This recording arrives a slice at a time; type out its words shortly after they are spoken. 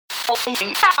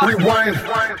Rewind.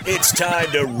 It's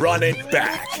time to run it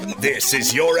back. This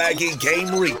is your Aggie game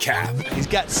recap. He's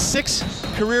got 6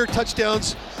 career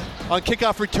touchdowns on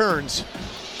kickoff returns.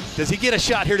 Does he get a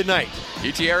shot here tonight?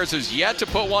 Gutierrez has yet to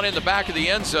put one in the back of the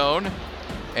end zone.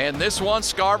 And this one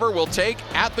Scarver will take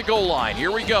at the goal line.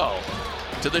 Here we go.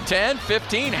 To the 10,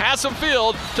 15, has some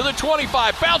field. To the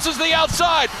 25, bounces the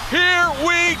outside. Here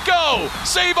we go.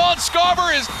 Save on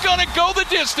Scarver is gonna go the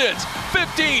distance.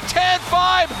 15, 10,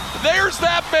 5, there's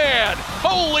that man.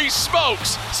 Holy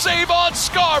smokes. Save on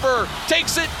Scarver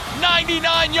takes it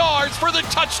 99 yards for the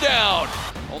touchdown.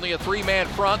 Only a 3-man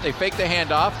front. They fake the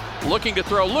handoff. Looking to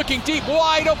throw, looking deep,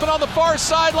 wide open on the far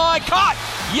sideline. Caught!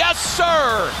 Yes,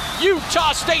 sir!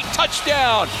 Utah State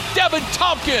touchdown. Devin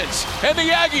Tompkins and the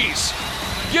Aggies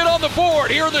get on the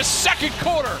board here in the second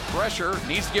quarter. Pressure,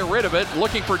 needs to get rid of it.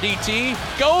 Looking for DT.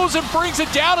 Goes and brings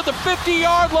it down at the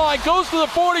 50-yard line. Goes to the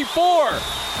 44.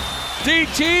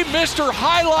 DT, Mr.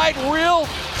 Highlight Reel,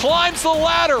 climbs the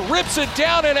ladder, rips it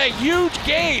down in a huge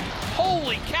gain.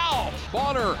 Holy cow.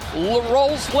 Bonner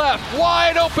rolls left,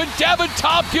 wide open, Devin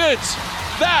Tompkins.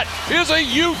 That is a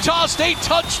Utah State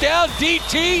touchdown.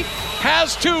 DT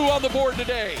has 2 on the board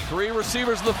today. 3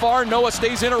 receivers in the far, Noah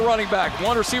stays in a running back.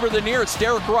 1 receiver to the near, it's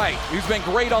Derek Wright, who's been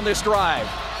great on this drive.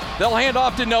 They'll hand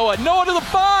off to Noah. Noah to the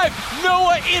 5,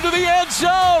 Noah into the end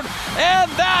zone, and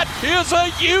that is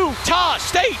a Utah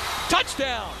State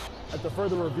touchdown. At the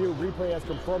further review, replay has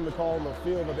confirmed the call on the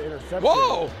field of the interception.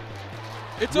 Whoa!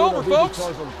 It's UNLV over, folks.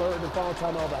 On third and final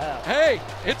timeout of the half. Hey,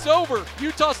 it's over.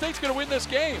 Utah State's going to win this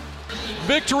game.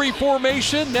 Victory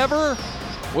formation never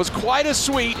was quite as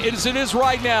sweet as it is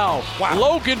right now. Wow.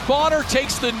 Logan Bonner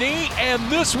takes the knee, and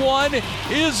this one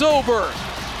is over.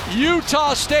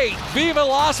 Utah State, Viva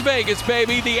Las Vegas,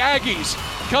 baby. The Aggies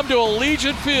come to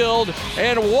Allegiant Field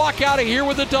and walk out of here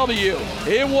with a W.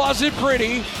 It wasn't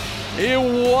pretty. It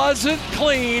wasn't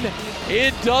clean.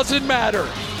 It doesn't matter.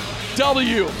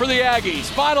 W for the Aggies.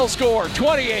 Final score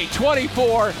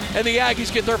 28-24, and the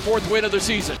Aggies get their 4th win of the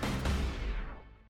season.